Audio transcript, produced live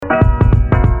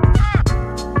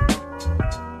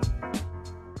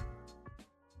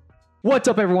What's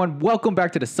up, everyone? Welcome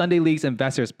back to the Sunday Leagues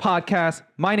Investors Podcast.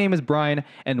 My name is Brian,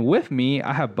 and with me,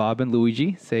 I have Bob and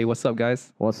Luigi. Say what's up,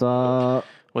 guys. What's up?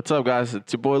 What's up, guys?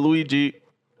 It's your boy Luigi.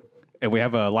 And we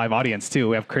have a live audience, too.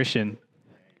 We have Christian.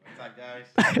 What's up, guys?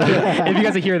 If you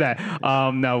guys can hear that.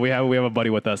 No, we have a buddy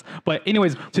with us. But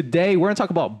anyways, today we're going to talk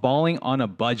about balling on a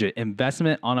budget,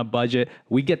 investment on a budget.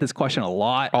 We get this question a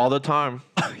lot. All the time.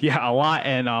 Yeah, a lot.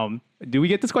 And do we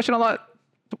get this question a lot,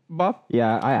 Bob?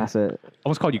 Yeah, I asked it. I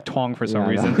almost called you Twong for some Yeah,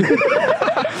 reason.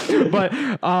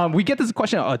 But we get this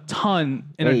question a ton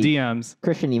in our Hey. DMs.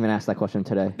 Christian even asked that question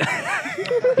today.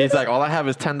 He's like, all I have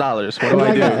is $10. What do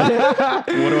I do?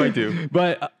 What do I do?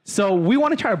 But so we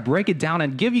want to try to break it down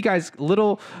and give you guys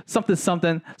little some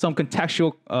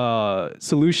contextual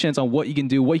solutions on what you can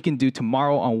do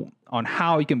tomorrow on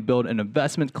how you can build an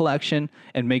investment collection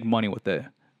and make money with it.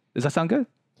 Does that sound good?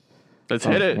 Let's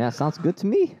hit it. Yeah, sounds good to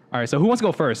me. All right. So who wants to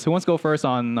go first? Who wants to go first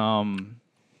on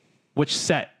which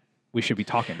set we should be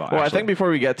talking about? Well, actually? I think before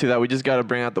we get to that, we just got to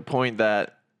bring out the point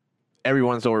that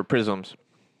everyone's over Prisms.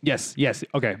 Yes.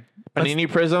 Okay.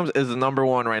 Panini Prisms is the number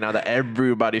one right now that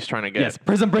everybody's trying to get. Yes.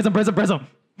 Prism. What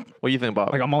do you think,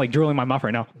 Bob? Like I'm all like drooling my mouth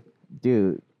right now.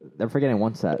 Dude, they're forgetting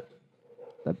one set.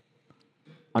 The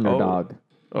Underdog.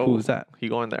 Who's that? He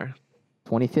going there.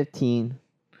 2015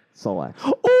 Select.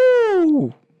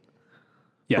 Ooh.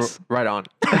 Yes. Right on.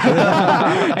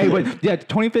 Hey, but yeah,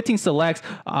 2015 selects.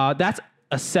 That's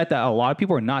a set that a lot of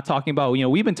people are not talking about. You know,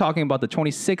 we've been talking about the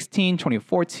 2016,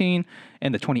 2014,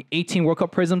 and the 2018 World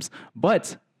Cup Prisms,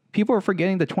 but people are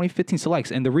forgetting the 2015 selects.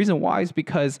 And the reason why is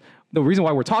because the reason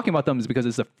why we're talking about them is because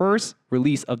it's the first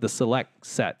release of the select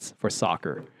sets for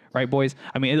soccer, right, boys?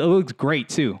 I mean, it looks great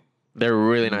too. They're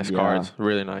really nice Yeah. cards.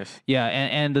 Really nice. Yeah,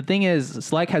 and the thing is,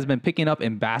 Select has been picking up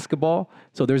in basketball,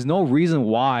 so there's no reason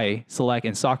why Select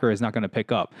in soccer is not going to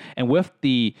pick up. And with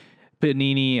the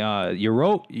Panini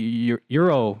Euro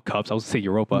Cups, I was going to say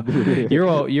Europa,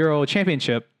 Euro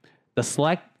Championship, the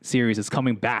Select series is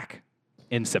coming back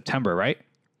in September, right?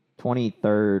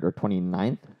 23rd or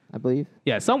 29th, I believe.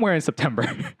 Yeah, somewhere in September.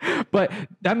 But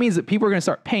that means that people are going to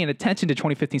start paying attention to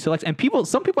 2015 selects. And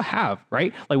some people have,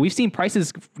 right? Like we've seen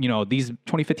prices, these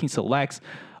 2015 selects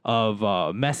of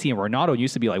Messi and Ronaldo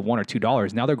used to be like $1 or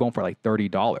 $2. Now they're going for like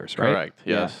 $30, right? Correct.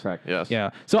 Yes. Yeah, correct. Yes.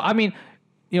 Yeah. So, I mean,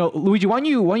 Luigi, why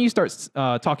don't you start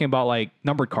talking about like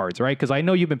numbered cards, right? Because I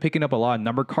know you've been picking up a lot of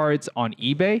numbered cards on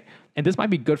eBay, and this might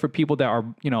be good for people that are,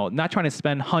 not trying to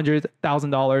spend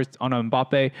 $100,000 on a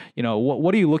Mbappe.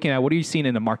 What are you looking at? What are you seeing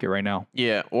in the market right now?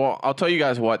 Yeah, well, I'll tell you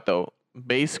guys what, though.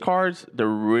 Base cards, they're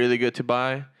really good to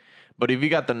buy. But if you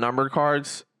got the numbered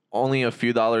cards, only a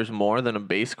few dollars more than a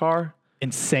base card,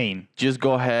 Insane. just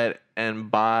go ahead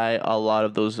and buy a lot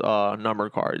of those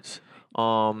numbered cards.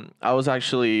 I was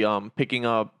actually picking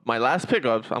up my last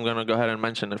pickups. I'm going to go ahead and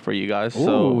mention it for you guys. Ooh,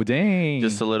 So dang.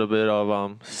 just a little bit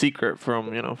of secret from.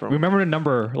 Remember the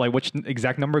number, like which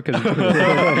exact number? Because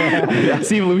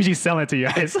see if Luigi's selling it to you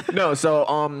guys. No, so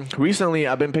recently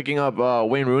I've been picking up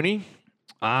Wayne Rooney.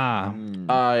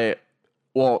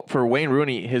 Well, for Wayne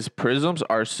Rooney, his prisms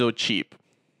are so cheap.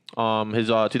 His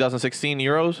 2016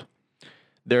 Euros,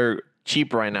 they're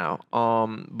cheap right now.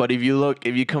 But if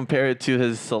you compare it to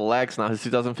his selects now, his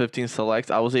 2015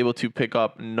 selects, I was able to pick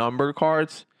up number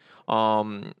cards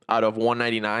out of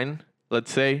 199,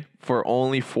 let's say, for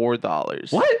only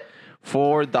 $4. What?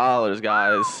 $4,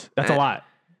 guys. That's a lot.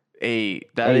 Hey,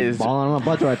 that Hey, is balling on a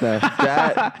budget right there.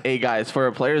 hey guys, for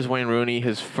a player's Wayne Rooney,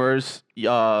 his first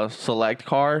select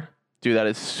card, dude, that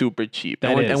is super cheap.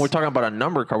 That And is. we're talking about a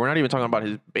number card. We're not even talking about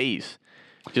his base.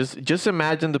 Just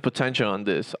imagine the potential on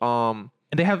this. And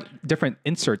they have different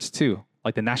inserts too.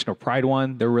 Like the National Pride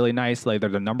one, they're really nice. Like they're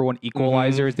the number one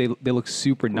equalizers. They look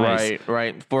super nice.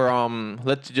 Right. For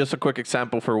let's just a quick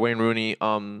example for Wayne Rooney.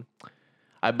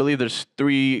 I believe there's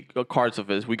 3 cards of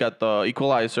his. We got the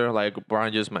equalizer, like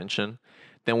Brian just mentioned.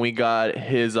 Then we got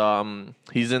his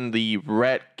he's in the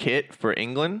red kit for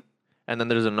England, and then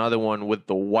there's another one with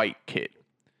the white kit.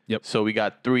 Yep. So we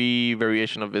got 3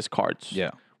 variation of his cards. Yeah.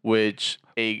 Which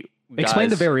Explain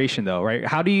the variation though, right?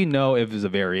 How do you know if it's a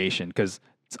variation? Because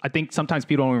I think sometimes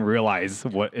people don't even realize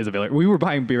what is a variation. We were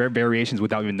buying variations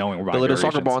without even knowing we're buying the little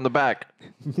variations. soccer ball in the back.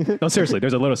 No, seriously,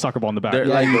 there's a little soccer ball in the back. They're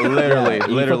Yeah, like you- literally, You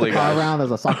flip literally, the car guys. around,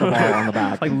 there's a soccer ball on the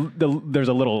back. Like there's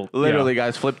a little Literally,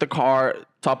 guys, flip the car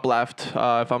top left, if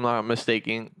I'm not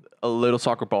mistaken, a little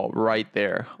soccer ball right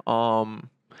there.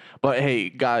 But hey,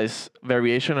 guys,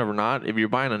 variation or not, if you're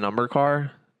buying a number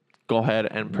car, go ahead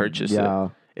and purchase Yeah.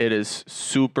 it. It is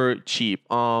super cheap.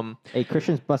 Hey,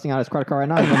 Christian's busting out his credit card right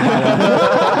now.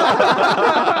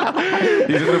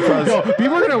 He's in the process. Yo,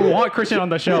 people are gonna want Christian on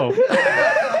the show.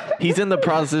 He's in the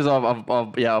process of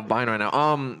buying right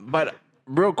now. But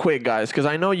real quick, guys, because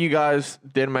I know you guys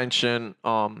did mention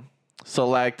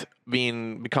Select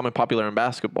becoming popular in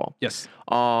basketball. Yes.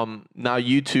 Now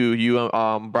you two,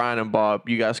 Brian and Bob,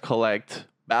 you guys collect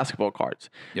basketball cards.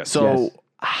 Yes. So Yes.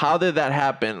 how did that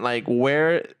happen? Like,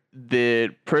 where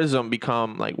did Prism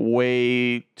become like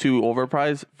way too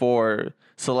overpriced for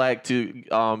Select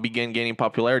to begin gaining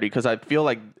popularity? Because I feel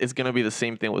like it's gonna be the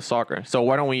same thing with soccer. So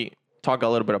why don't we talk a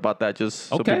little bit about that, just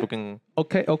so Okay. people can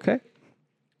Okay. Okay.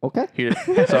 hear.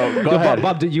 So go ahead.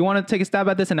 Bob, do you want to take a stab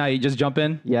at this and I just jump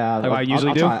in? Yeah, Like I usually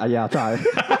I'll do? Try. Yeah, I'll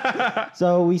try.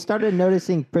 So we started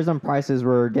noticing Prism prices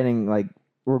were getting like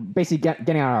we're basically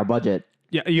getting out of our budget.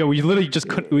 Yeah. We literally just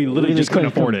couldn't. We literally just couldn't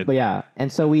afford it. But yeah,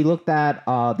 and so we looked at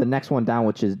the next one down,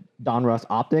 which is Donruss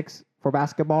Optics for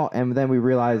basketball, and then we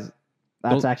realized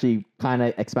that's Those- actually kind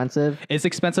of expensive. It's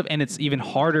expensive and it's even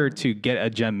harder to get a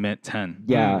Gem Mint 10.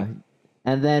 Yeah.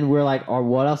 And then we're like, oh,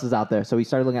 what else is out there? So we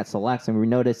started looking at selects, and we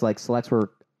noticed like selects were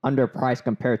underpriced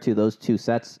compared to those two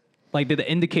sets. Like the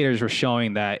indicators were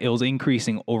showing that it was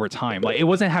increasing over time. Like it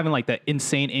wasn't having like the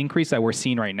insane increase that we're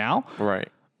seeing right now, Right.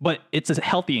 but it's a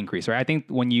healthy increase, right? I think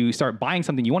when you start buying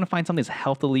something, you want to find something that's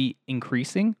healthily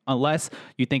increasing, unless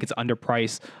you think it's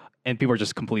underpriced and people are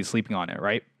just completely sleeping on it,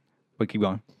 right? But keep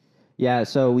going. Yeah,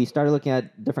 so we started looking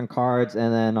at different cards,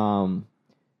 and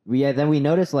then we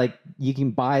noticed like you can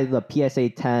buy the PSA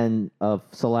 10 of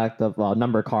select of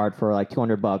number card for like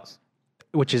 $200.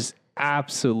 Which is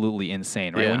absolutely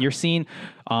insane, right? Yeah. When you're seeing, It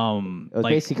was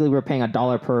like, basically we're paying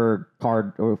 $1 per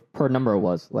card or per number it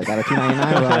was like out of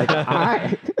 $2.99. We're like, all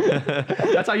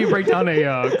right. that's how you break down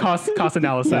a cost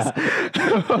analysis.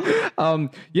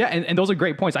 And those are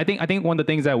great points. I think one of the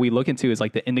things that we look into is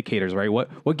like the indicators, right?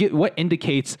 What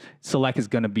indicates Select is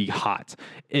going to be hot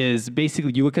is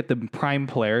basically you look at the prime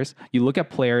players. You look at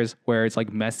players where it's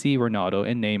like Messi, Ronaldo,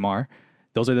 and Neymar.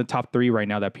 Those are the top three right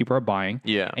now that people are buying.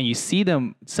 Yeah. And you see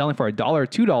them selling for $1,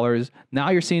 $2. Now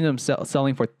you're seeing them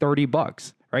selling for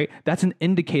 $30, right? That's an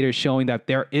indicator showing that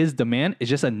there is demand. It's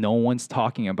just that no one's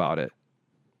talking about it.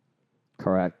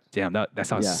 Correct. Damn, that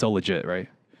sounds Yeah. so legit, right?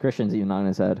 Christian's even nodding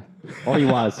his head. Oh, he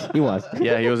was. He was.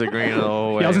 Yeah, he was agreeing the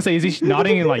whole way. Yeah, I was gonna say, is he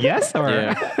nodding and like yes or?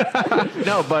 Yeah.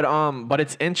 No, but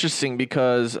it's interesting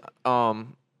because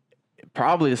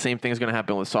probably the same thing is going to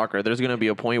happen with soccer. There's going to be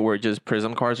a point where just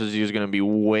Prism cards is just going to be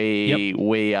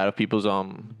way out of people's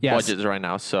Yes. budgets right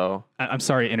now. So I'm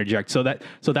sorry to interject. So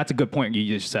that's a good point you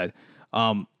just said.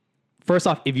 First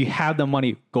off, if you have the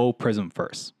money, go Prism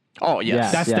first. oh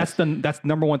yes, Yeah. That's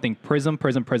number one thing. Prism.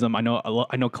 I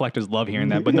know collectors love hearing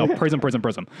that, but no, Prism.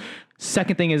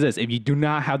 Second thing is this: if you do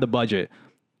not have the budget,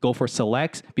 go for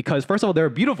selects because first of all, they're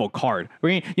a beautiful card. I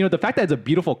mean, the fact that it's a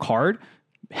beautiful card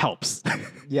helps.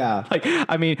 Yeah. Like,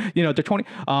 I mean, they're 20.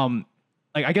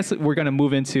 Like, I guess we're gonna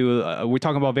move into. We're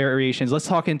talking about variations. Let's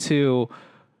talk into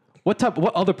what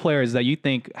other players that you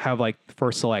think have like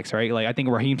first selects, right? Like, I think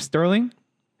Raheem Sterling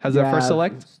has their first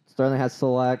select, Sterling has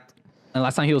select. and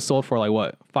last time he was sold for like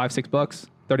what, $5-6,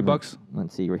 $30.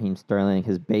 Let's see, Raheem Sterling,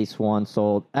 his base one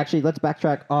sold. Actually, let's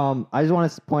backtrack. I just want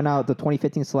to point out the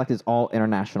 2015 select is all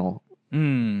international. So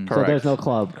correct. there's no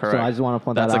club. Correct. So I just want to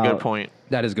point That's that out. a good point.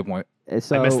 That is a good point.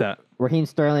 So I missed that. Raheem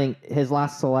Sterling, his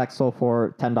last select sold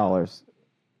for $10.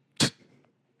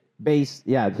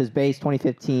 His base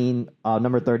 2015,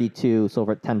 number 32, sold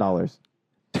for $10.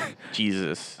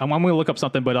 Jesus. I'm gonna look up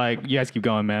something, but like, you guys keep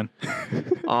going, man.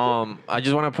 I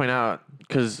just want to point out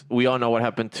because we all know what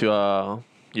happened to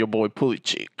your boy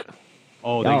Pulisic.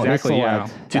 Oh, Oh, his exactly. Yeah.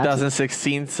 select.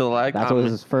 2016 select. That's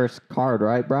was his first card,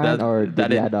 right, Brian?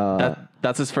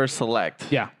 That's his first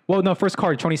select. Yeah. Well, no, first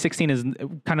card 2016 is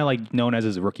kind of like known as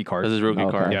his rookie card. That's his rookie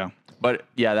Okay. card. Yeah. But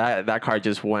yeah, that card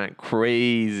just went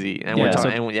crazy, and Yeah, we're so-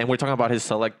 talking and we're talking about his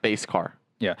select base card.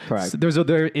 Yeah, Correct. So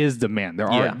there is demand.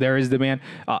 There is demand.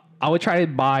 I would try to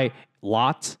buy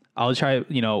lots. I would try.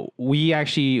 We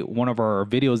actually one of our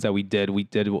videos that we did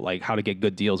like how to get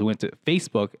good deals. We went to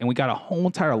Facebook and we got a whole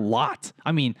entire lot.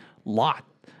 I mean, lot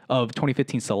of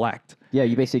 2015 select Yeah,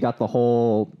 you basically got the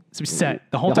whole. set,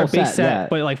 the whole The entire whole base set, set, yeah.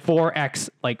 but like 4x,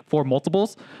 like 4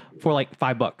 multiples for like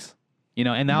 $5.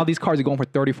 And now these cards are going for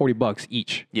 $30-$40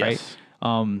 each. Yes.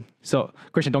 Right. So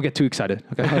Christian, don't get too excited.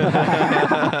 Okay.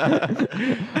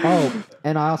 Oh,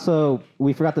 and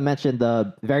we forgot to mention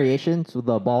the variations with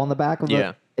the ball on the back of it.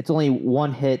 Yeah. It's only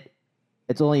one hit.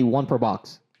 It's only one per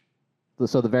box.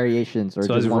 So the variations are So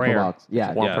just it's one rare. per box.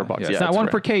 Yeah. One per box. It's Yeah, not it's one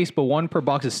rare. per case, but one per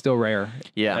box is still rare.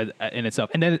 Yeah. In itself.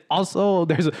 And then also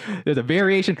there's a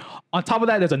variation. On top of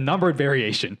that, there's a numbered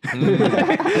variation.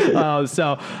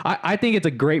 So I think it's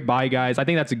a great buy, guys. I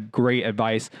think that's a great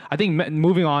advice. I think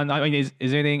moving on. I mean, is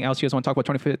there anything else you guys want to talk about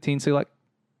 2015 select?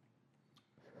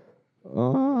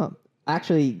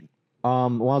 Actually, When I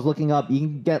was looking up, you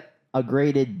can get a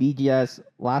graded BGS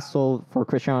last sold for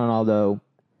Cristiano Ronaldo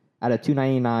at a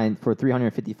 $299 for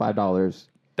 $355.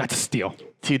 That's a steal.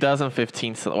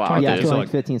 2015. Wow, Yeah, dude.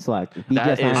 2015 select. BGS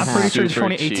That is- 9.5. I'm pretty sure the Super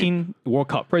 2018 World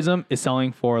Cup Prism is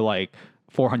selling for like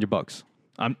 $400.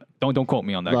 Don't quote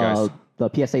me on that, guys. The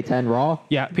PSA 10 Raw.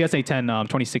 Yeah, PSA 10,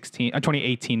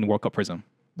 2018 World Cup Prism.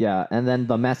 Yeah, and then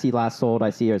the Messi last sold I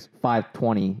see is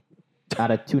 $520 at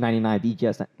a $299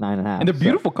 BGS 9.5. And they're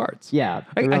beautiful cards. Yeah,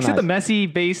 I, they're real except the nice.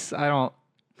 Messi base, I don't.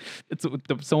 It's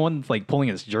someone's like pulling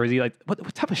his jersey. Like,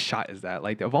 what type of shot is that?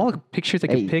 Like, of all the pictures I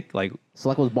could Hey. pick, like,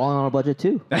 Select was balling on a budget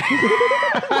too.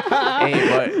 Hey,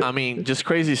 but I mean, just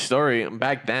crazy story.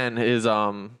 Back then, is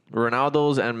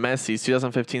Ronaldo's and Messi's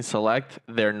 2015 Select,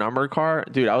 their number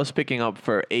card, dude. I was picking up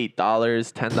for $8,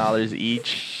 $10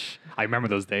 each. I remember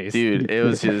those days. Dude, it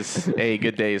was just hey,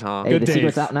 good days, huh? Hey, Good the days.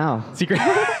 secret's out now. Secret.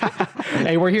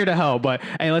 Hey, we're here to help. But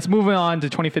hey, let's move on to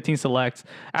 2015 Select.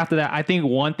 After that, I think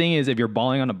one thing is if you're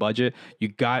balling on a budget,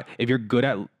 if you're good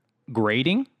at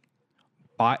grading,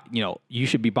 you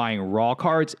should be buying raw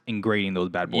cards and grading those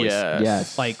bad boys.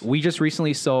 Yes. Like we just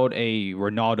recently sold a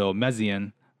Ronaldo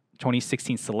Messian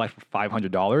 2016 Select for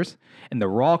 $500, and the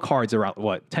raw cards are around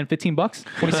what, 10, 15 bucks?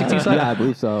 2016 Select. Yeah, I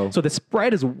believe so. So the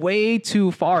spread is way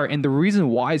too far, and the reason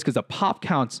why is because the pop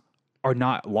counts are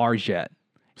not large yet.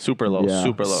 Super low, Yeah.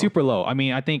 super low. Super low. I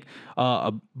mean, I think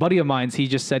a buddy of mine, he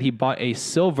just said he bought a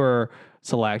silver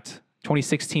Select,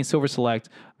 2016 silver Select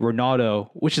Ronaldo,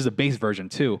 which is a base version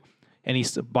too, and he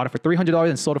bought it for $300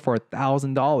 and sold it for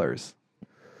 $1,000.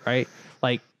 Right?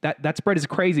 Like that spread is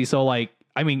crazy. So like,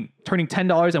 I mean, turning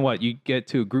 $10 and what you get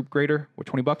to a group grader with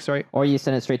 $20, right? Or you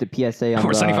send it straight to PSA on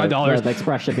Or $75. The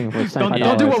express shipping for $75.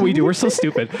 Don't do what we do. We're so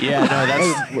stupid. Yeah, no,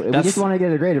 that's We just want to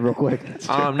get it graded real quick.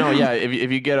 no, yeah.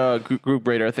 If you get a group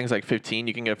grader, I think it's like 15.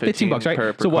 You can get 15 $15, right?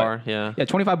 per So what? car. Yeah. Yeah,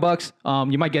 $25.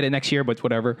 You might get it next year, but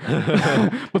whatever.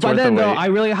 But by worth then, the though, wait. I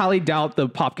really highly doubt the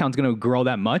pop count's going to grow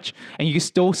that much, and you can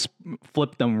still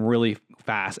flip them really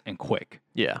fast and quick.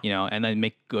 Yeah. And then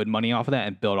make good money off of that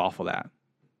and build off of that.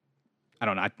 I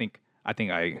don't know. I think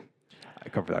I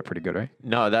covered that pretty good, right?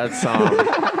 No, that's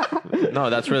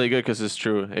no, that's really good because it's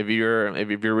true. If you're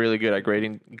really good at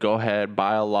grading, go ahead,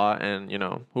 buy a lot, and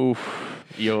you're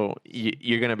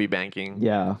gonna be banking.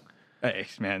 Yeah. Hey,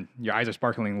 man, your eyes are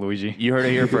sparkling, Luigi. You heard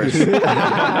it here first.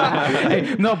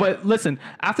 Hey, no, but listen.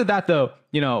 After that, though,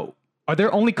 are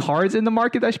there only cards in the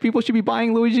market that people should be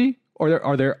buying, Luigi, or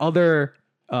are there other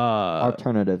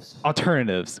Alternatives.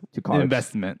 alternatives To cards.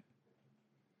 investment?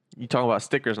 You talking about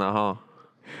stickers now, huh?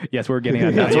 Yes, we're getting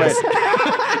at that.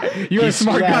 Yes. You're a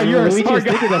smart guy. You're a Luigi smart was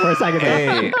guy. thinking that for a second.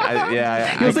 Hey,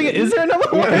 He was thinking, is there another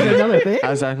one? Is there another thing? I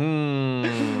was like,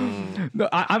 No,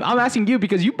 I'm asking you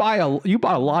because you bought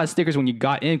a lot of stickers when you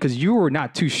got in because you were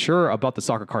not too sure about the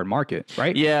soccer card market,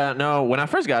 right? Yeah, no. When I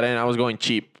first got in, I was going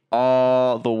cheap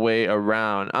all the way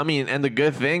around. I mean, and the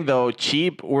good thing though,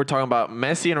 cheap. We're talking about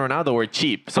Messi and Ronaldo were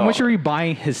cheap. So How much are you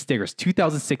buying his stickers?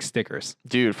 2006 stickers.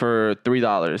 dude, for $3,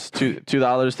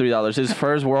 $3. His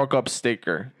first World Cup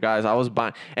sticker, guys. I was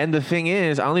buying, and the thing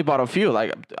is, I only bought a few.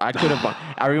 Like I could have bought.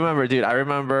 I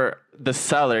remember the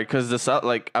seller because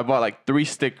I bought like 3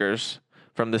 stickers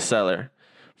from the seller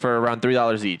for around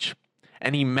 $3 each.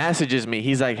 And he messages me.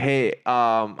 He's like, "Hey,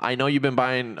 I know you've been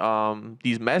buying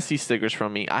these Messi stickers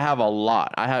from me. I have a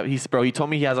lot. He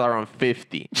told me he has around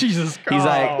 50. Jesus Christ. He's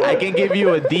like, I can give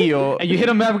you a deal. And you hit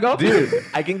him back up? Dude,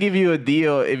 I can give you a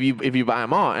deal if you buy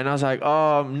them all. And I was like,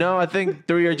 no, I think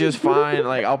 3 are just fine.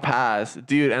 Like, I'll pass,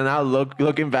 dude. And now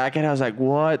looking back at it, I was like,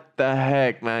 what the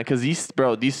heck, man? Because these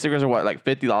stickers are what, like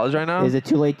 $50 right now? Is it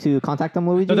too late to contact them,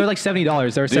 Luigi? No, they're like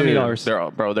 $70. They're Dude,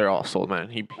 $70. they're all sold, man.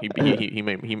 He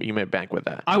made bank with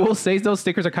that. I will say those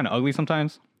stickers are kind of ugly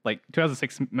sometimes. Like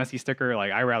 2006 Messi sticker,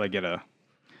 like I'd rather get a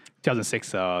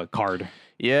 2006 card.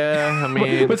 Yeah, I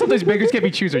mean, But sometimes beggars can't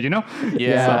be choosers,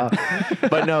 yeah.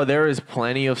 But no, there is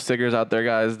plenty of stickers out there,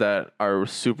 guys, that are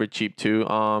super cheap too.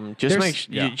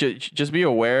 Just be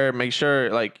aware. Make sure,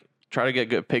 like, try to get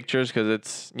good pictures because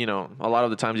it's, a lot of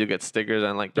the times you get stickers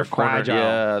and like They're cornered. fragile.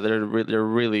 Yeah, they're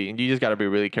really. You just got to be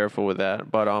really careful with that.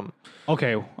 But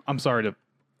Okay, I'm sorry to.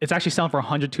 It's actually selling for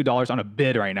 $102 on a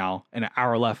bid right now, and an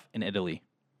hour left in Italy.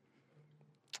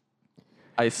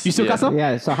 you still got some?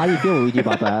 Yeah, so how do you feel, Luigi,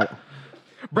 about that?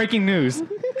 Breaking news.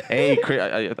 Hey,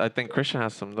 I think Christian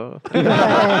has some though.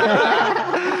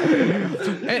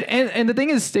 And the thing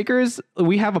is, stickers,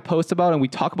 we have a post about, and we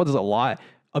talk about this a lot.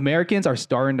 Americans are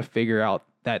starting to figure out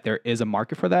that there is a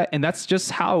market for that. And that's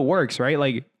just how it works, right?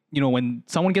 Like, when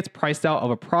someone gets priced out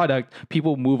of a product,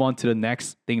 people move on to the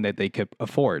next thing that they could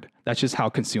afford. That's just how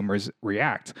consumers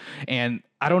react. And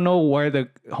I don't know where the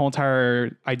whole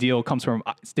entire ideal comes from.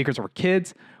 Stickers for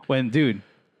kids, when dude,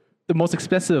 the most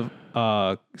expensive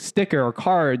sticker or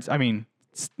cards. I mean,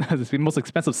 the most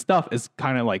expensive stuff is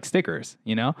kind of like stickers,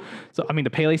 you know. So I mean, the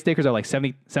Pele stickers are like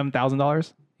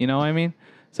 $77,000. You know what I mean?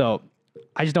 So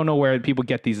I just don't know where people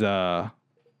get these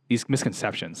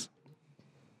misconceptions.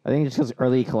 I think it's just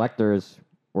early collectors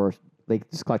were they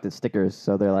just collected stickers,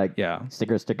 so they're like, Yeah.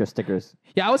 stickers.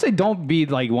 Yeah, I would say don't be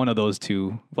like one of those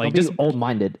two. Like Don't just be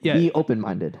old-minded. Yeah. Be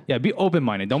open-minded. yeah, be open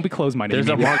minded. Don't be closed minded. There's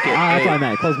a market. That's what I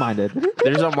meant. Close-minded.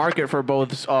 There's a market for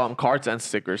both cards and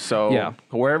stickers. So Yeah.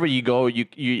 wherever you go,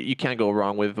 you can't go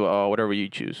wrong with whatever you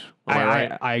choose. Am I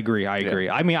right? I agree. I agree.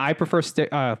 I mean, I prefer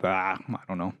I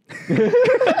don't know.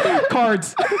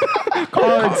 Cards.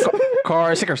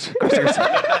 Car stickers. Car stickers.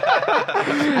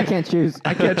 I can't choose.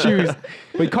 I can't choose.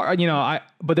 But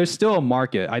but there's still a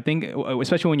market. I think,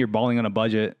 especially when you're balling on a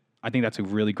budget, I think that's a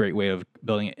really great way of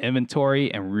building an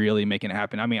inventory and really making it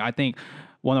happen. I mean, I think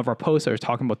one of our posters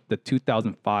talking about the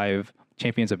 2005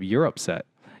 Champions of Europe set.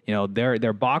 You know,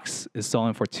 their box is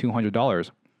selling for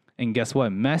 $200. And guess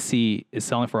what? Messi is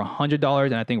selling for $100,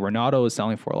 and I think Ronaldo is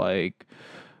selling for like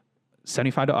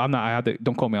 $75.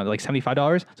 Don't quote me on it, like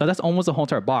 $75. So that's almost a whole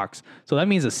entire box. So that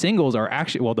means the singles are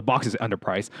actually, well, the box is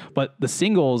underpriced, but the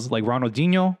singles like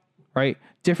Ronaldinho, right?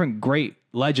 Different great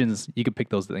legends, you could pick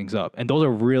those things up, and those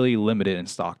are really limited in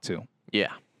stock too.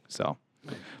 Yeah. So,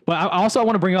 but I also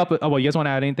want to bring up. You guys want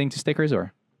to add anything to stickers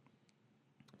or?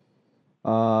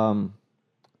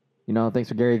 Thanks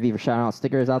for Gary Vee for shouting out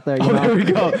stickers out there. There we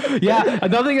go. Yeah,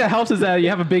 another thing that helps is that you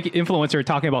have a big influencer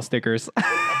talking about stickers.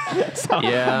 So.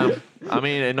 Yeah. I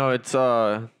mean,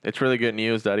 it's really good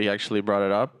news that he actually brought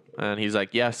it up. And he's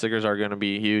like, yeah, stickers are going to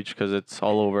be huge because it's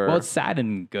all over. Well, it's sad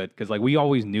and good because like we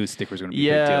always knew stickers were going to be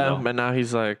a big deal. Yeah, but now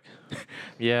he's like,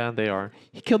 yeah, they are.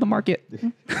 He killed the market.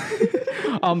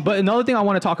 But another thing I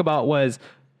want to talk about was,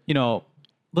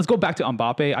 let's go back to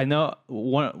Mbappe. I know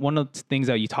one of the things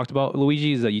that you talked about,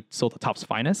 Luigi, is that you sold the Topps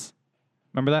Finest.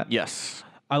 Remember that? Yes.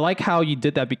 I like how you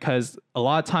did that because a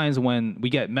lot of times when we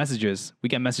get messages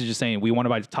saying we want to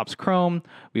buy the Topps Chrome,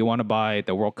 we want to buy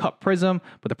the World Cup Prism,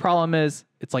 but the problem is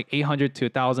it's like $800 to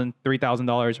 $1,000,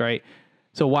 $3,000, right?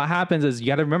 So what happens is you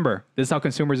got to remember, this is how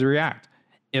consumers react.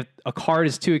 If a card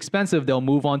is too expensive, they'll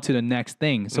move on to the next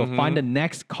thing. So find the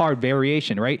next card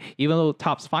variation, right? Even though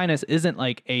Topps Finest isn't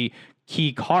like a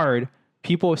key card,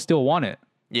 people still want it.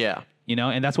 Yeah.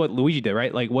 And that's what Luigi did,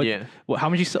 right? Like how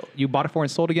much you bought it for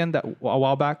and sold again a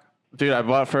while back? Dude, I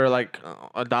bought for like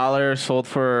 $1, sold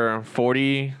for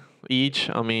 40 each.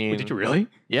 I mean, Did you really?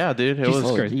 Yeah, dude. It Jesus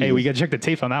was. Christ. geez. Hey, we got to check the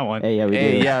tapes on that one. Hey, yeah, we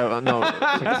Hey, do. yeah, no.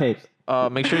 Check the tapes.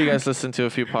 Make sure you guys listen to a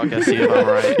few podcasts, see if I'm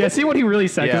right. Yeah, see what he really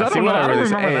said. Because I see don't know. what I don't really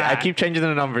said. remember Hey, that. I keep changing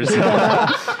the numbers.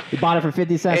 You bought it for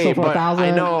 50 cents, sold for but 1,000.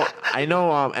 I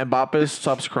know Mbappe's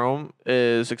Topps Chrome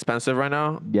is expensive right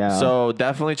now. Yeah. So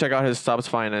definitely check out his Topps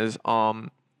Finest.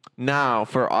 Now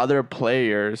for other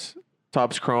players,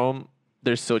 Topps Chrome,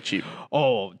 they're still cheap.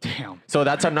 Oh, damn. So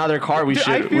that's another card we Dude,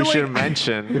 I feel should like-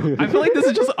 mention. I feel like this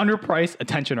is just underpriced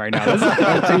attention right now. This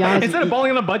is, To be honest, instead of balling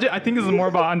on the budget, I think this is more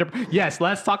about Yes,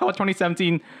 let's talk about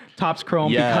 2017 Topps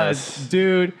Chrome Yes. because,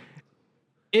 dude,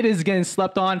 it is getting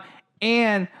slept on,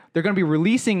 and they're going to be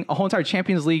releasing a whole entire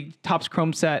Champions League Topps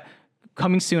Chrome set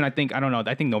coming soon. I think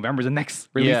November's the next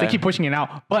release. Yeah. They keep pushing it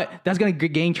out, but that's going to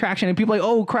gain traction, and people are like,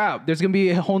 oh crap, there's going to be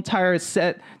a whole entire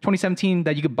set 2017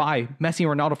 that you could buy Messi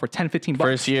and Ronaldo for $10-15.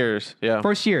 First years, yeah.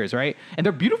 First years, right? And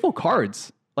they're beautiful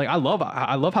cards. Like I love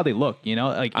how they look.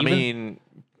 Like I mean,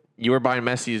 you were buying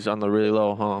Messi's on the really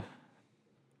low, huh?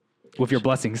 with your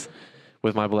blessings.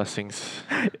 With my blessings.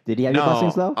 did he have your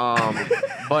blessings, though?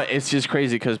 But it's just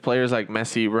crazy because players like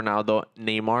Messi, Ronaldo,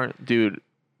 Neymar, dude,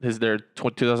 their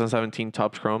 2017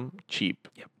 Topps Chrome cheap.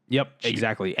 Yep,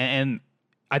 exactly. And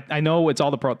I know it's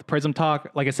all the Prism talk.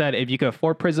 Like I said, if you can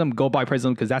afford Prism, go buy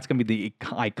Prism because that's going to be the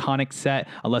iconic set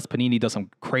unless Panini does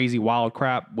some crazy wild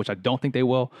crap, which I don't think they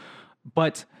will.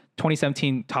 But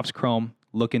 2017 Topps Chrome,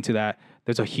 look into that.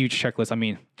 There's a huge checklist. I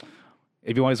mean,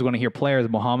 if you guys want to hear players,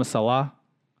 Mohamed Salah,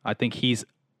 I think he's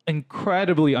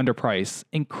incredibly underpriced.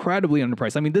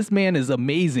 I mean, this man is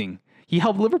amazing. He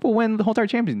helped Liverpool win the whole entire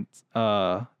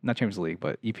not Champions League,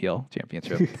 but EPL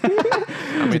championship.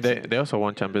 I mean, they also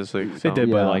won Champions League. They So.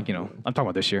 did, but Yeah. I'm talking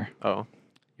about this year. Oh,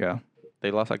 Yeah. they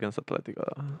lost against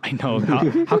Atletico. I know.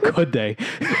 How could they?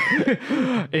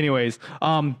 Anyways,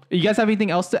 you guys have anything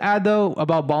else to add though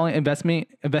about balling investment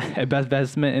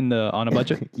in on a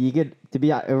budget? You get to be.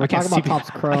 We're can't talking about see- Topps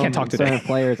Chrome. I can't talk today. Certain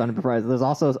players underpriced. There's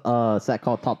also a set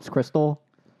called Topps Crystal.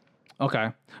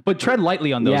 Okay, but tread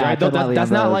lightly on those, Yeah, right? tread lightly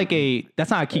That's on not those. like that's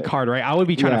not a key card, right? I would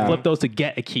be trying to Yeah. flip those to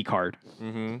get a key card.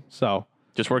 Mm-hmm. So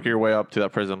Just work your way up to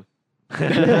that prism.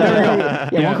 Yeah,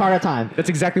 one card at a time. That's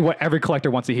exactly what every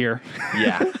collector wants to hear.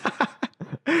 Yeah.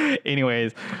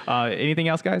 Anyways, anything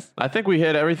else, guys? I think we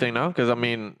hit everything now because, I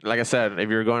mean, like I said, if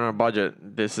you're going on a budget,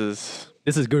 this is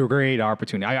Good, great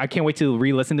opportunity. I can't wait to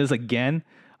re-listen to this again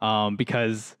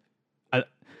because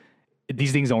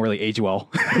these things don't really age well.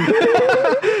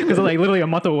 Because like literally a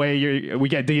month away, we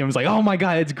get DMs like, "Oh my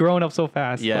god, it's growing up so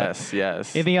fast." yes,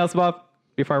 yes. Anything else, Bob?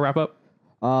 Before I wrap up,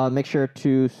 Make sure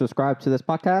to subscribe to this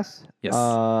podcast. Yes.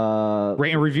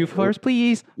 Rate and review for us,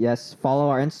 please. Yes. Follow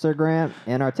our Instagram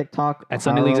and our TikTok At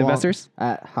Sunday Leagues Investors.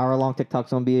 At how long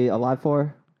TikTok's gonna be alive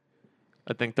for?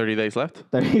 I think 30 days left.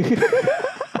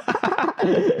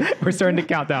 We're starting to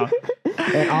count down.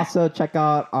 And also check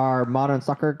out our modern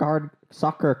soccer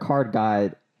card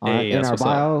guide Hey, in that's our what's up.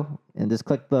 bio, and just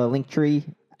click the link tree.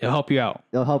 It'll help you out.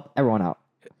 It'll help everyone out.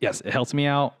 Yes, it helps me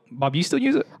out. Bob, you still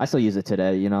use it? I still use it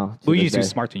today, to Well, this you're too day.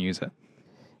 smart to use it.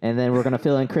 And then we're gonna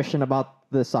fill in Christian about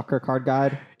the soccer card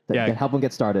guide to Yeah. help him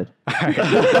get started.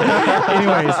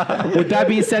 Anyways, with that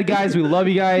being said, guys, we love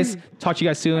you guys. Talk to you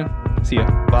guys soon. See ya.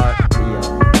 Bye.